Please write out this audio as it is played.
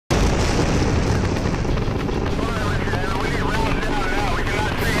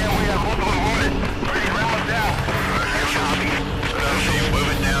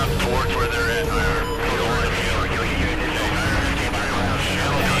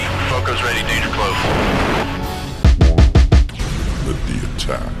Echo's ready, danger close. Let the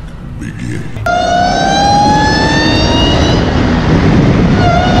attack begin.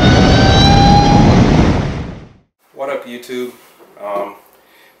 What up, YouTube?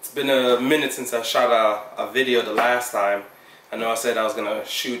 It's been a minute since I shot a video the last time. I know I said I was gonna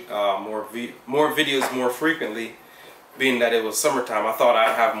shoot more videos more frequently, being that it was summertime. I thought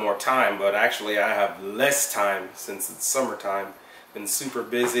I'd have more time, but actually I have less time since it's summertime. Been super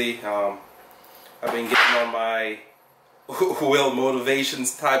busy. I've been getting on my will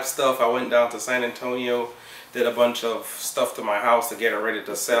motivations type stuff. I went down to San Antonio, did a bunch of stuff to my house to get it ready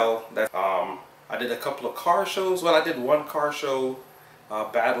to sell. I did a couple of car shows. Well, I did one car show,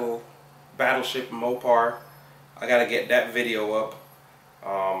 Battleship Mopar. I gotta get that video up.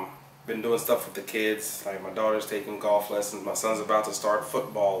 Been doing stuff with the kids. Like, my daughter's taking golf lessons. My son's about to start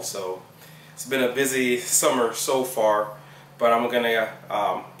football. So it's been a busy summer so far. But I'm gonna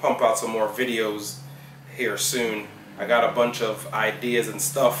pump out some more videos here soon. I got a bunch of ideas and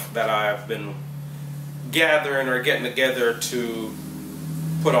stuff that I've been gathering or getting together to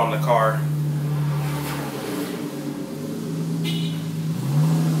put on the car.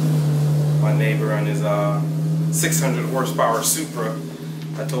 My neighbor on his 600 horsepower Supra,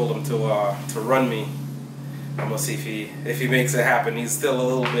 I told him to run me. I'm gonna see if he makes it happen. He's still a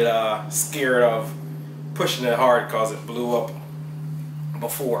little bit scared of pushing it hard because it blew up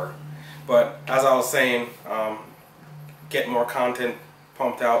before. But as I was saying, get more content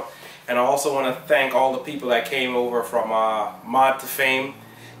pumped out. And I also want to thank all the people that came over from Mod to Fame.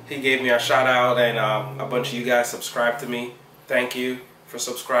 He gave me a shout out, and a bunch of you guys subscribed to me. Thank you for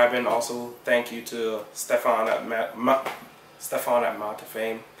subscribing. Also, thank you to Stefan at Mod to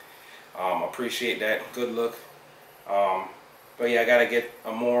Fame. Appreciate that. Good look. But yeah, I gotta get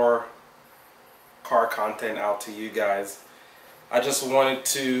more car content out to you guys. I just wanted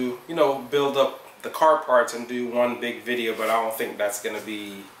to, you know, build up the car parts and do one big video, but I don't think that's gonna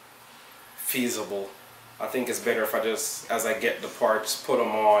be feasible. I think it's better if I just, as I get the parts, put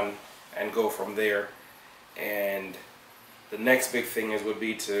them on and go from there. And the next big thing would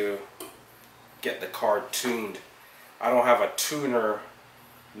be to get the car tuned. I don't have a tuner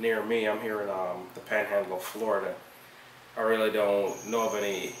near me. I'm here in the Panhandle of Florida. I really don't know of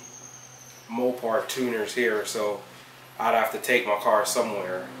any Mopar tuners here, so I'd have to take my car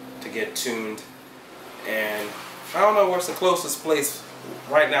somewhere to get tuned. And I don't know what's the closest place.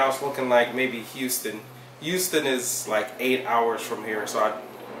 Right now it's looking like maybe Houston. Houston is like 8 hours from here, so I'd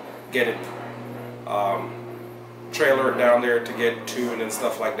get it, trailer it down there to get tuned and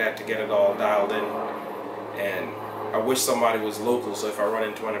stuff like that, to get it all dialed in. And I wish somebody was local, so if I run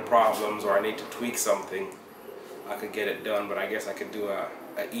into any problems or I need to tweak something, I could get it done. But I guess I could do an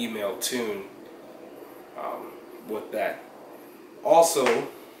email tune with that. Also,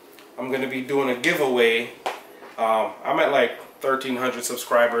 I'm going to be doing a giveaway. I'm at like 1,300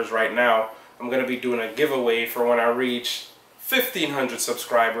 subscribers right now. I'm going to be doing a giveaway for when I reach 1,500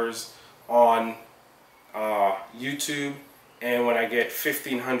 subscribers on YouTube, and when I get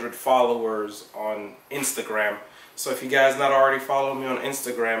 1,500 followers on Instagram. So if you guys not already follow me on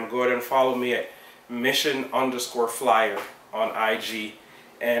Instagram, go ahead and follow me at mission_flyer on IG,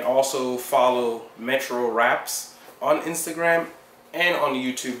 and also follow Metro Raps on Instagram and on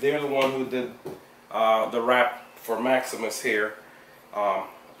YouTube. They're the one who did the rap for Maximus here.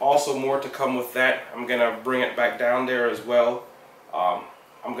 Also, more to come with that. I'm gonna bring it back down there as well. I'm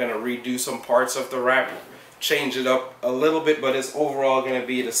gonna redo some parts of the rap, change it up a little bit, but it's overall gonna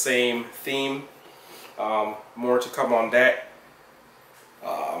be the same theme. More to come on that.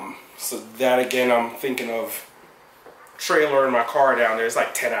 So that, again, I'm thinking of trailering my car down there. It's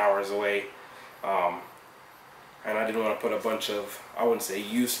like 10 hours away. And I didn't want to put a bunch of, I wouldn't say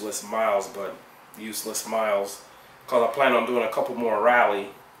useless miles, but useless miles, because I plan on doing a couple more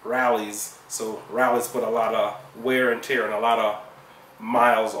rallies. So rallies put a lot of wear and tear and a lot of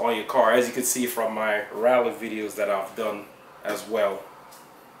miles on your car, as you can see from my rally videos that I've done as well.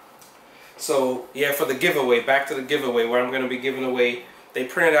 So yeah, for the giveaway, back to the giveaway, where I'm going to be giving away, they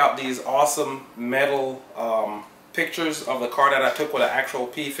printed out these awesome metal pictures of the car that I took with an actual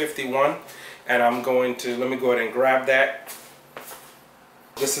P51, and I'm going to, let me go ahead and grab that.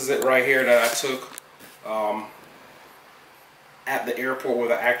 This is it right here that I took at the airport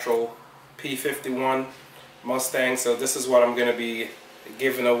with an actual P51 Mustang. So this is what I'm going to be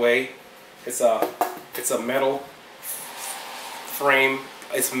giving away. It's a metal frame.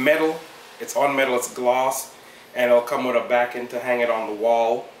 It's metal. It's on metal. It's gloss, and it'll come with a backing to hang it on the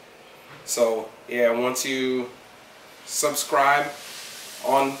wall. So yeah, once you subscribe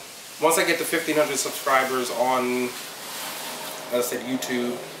on, once I get to 1,500 subscribers on, as I said,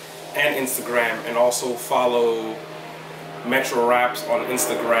 YouTube and Instagram, and also follow Metro Raps on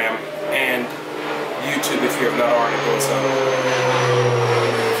Instagram and YouTube if you have not already done so.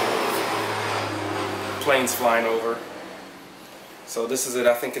 Planes flying over. So this is it.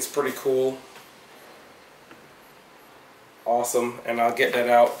 I think it's pretty cool. Awesome. And I'll get that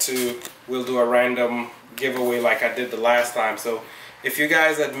out too. We'll do a random giveaway like I did the last time. So if you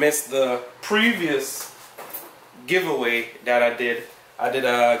guys had missed the previous giveaway that I did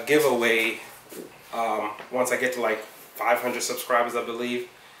a giveaway once I get to like 500 subscribers, I believe.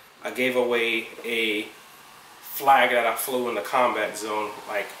 I gave away a flag that I flew in the combat zone,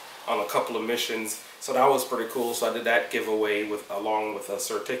 like on a couple of missions. So that was pretty cool. So I did that giveaway along with a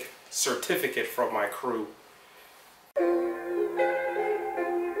certificate from my crew.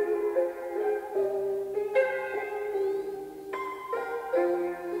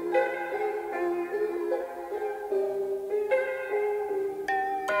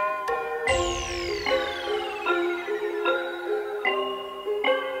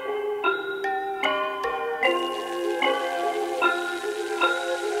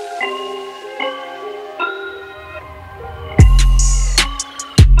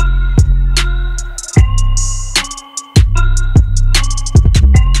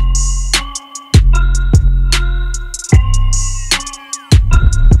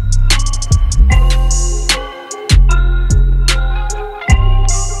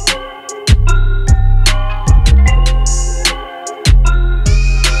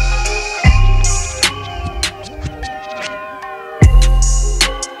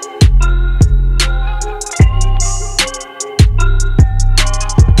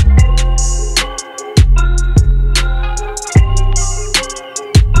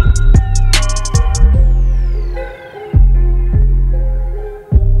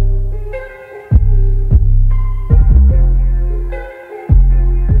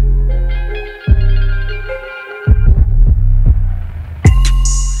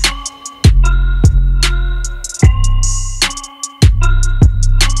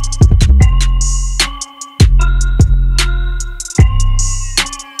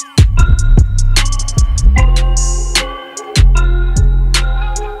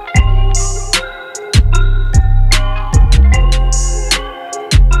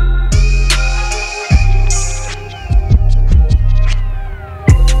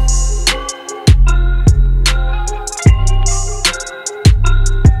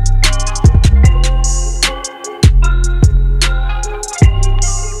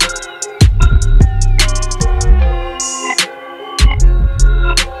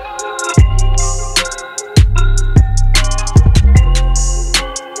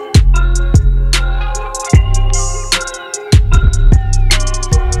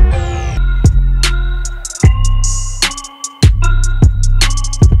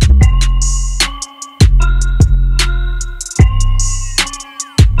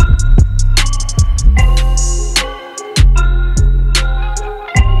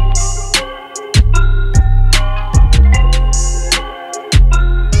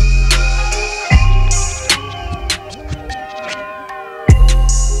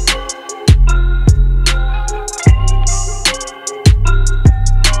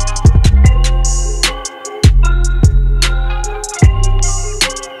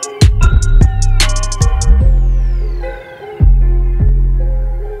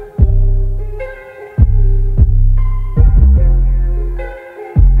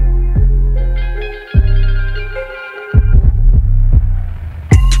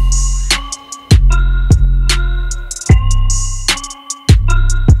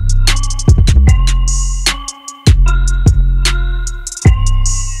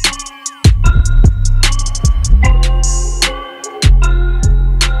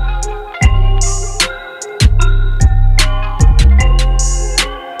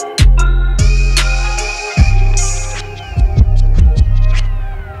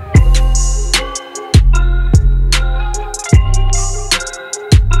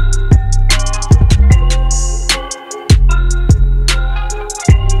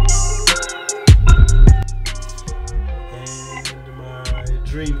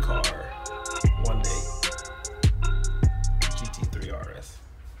 dream car one day. GT3 RS.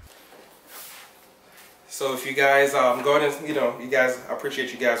 So if you guys go ahead and, you guys, I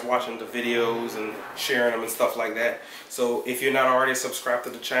appreciate you guys watching the videos and sharing them and stuff like that. So if you're not already subscribed to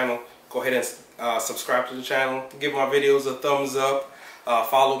the channel, go ahead and subscribe to the channel. Give my videos a thumbs up.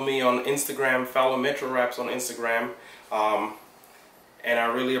 Follow me on Instagram. Follow Metro Raps on Instagram. And I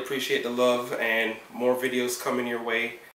really appreciate the love, and more videos coming your way.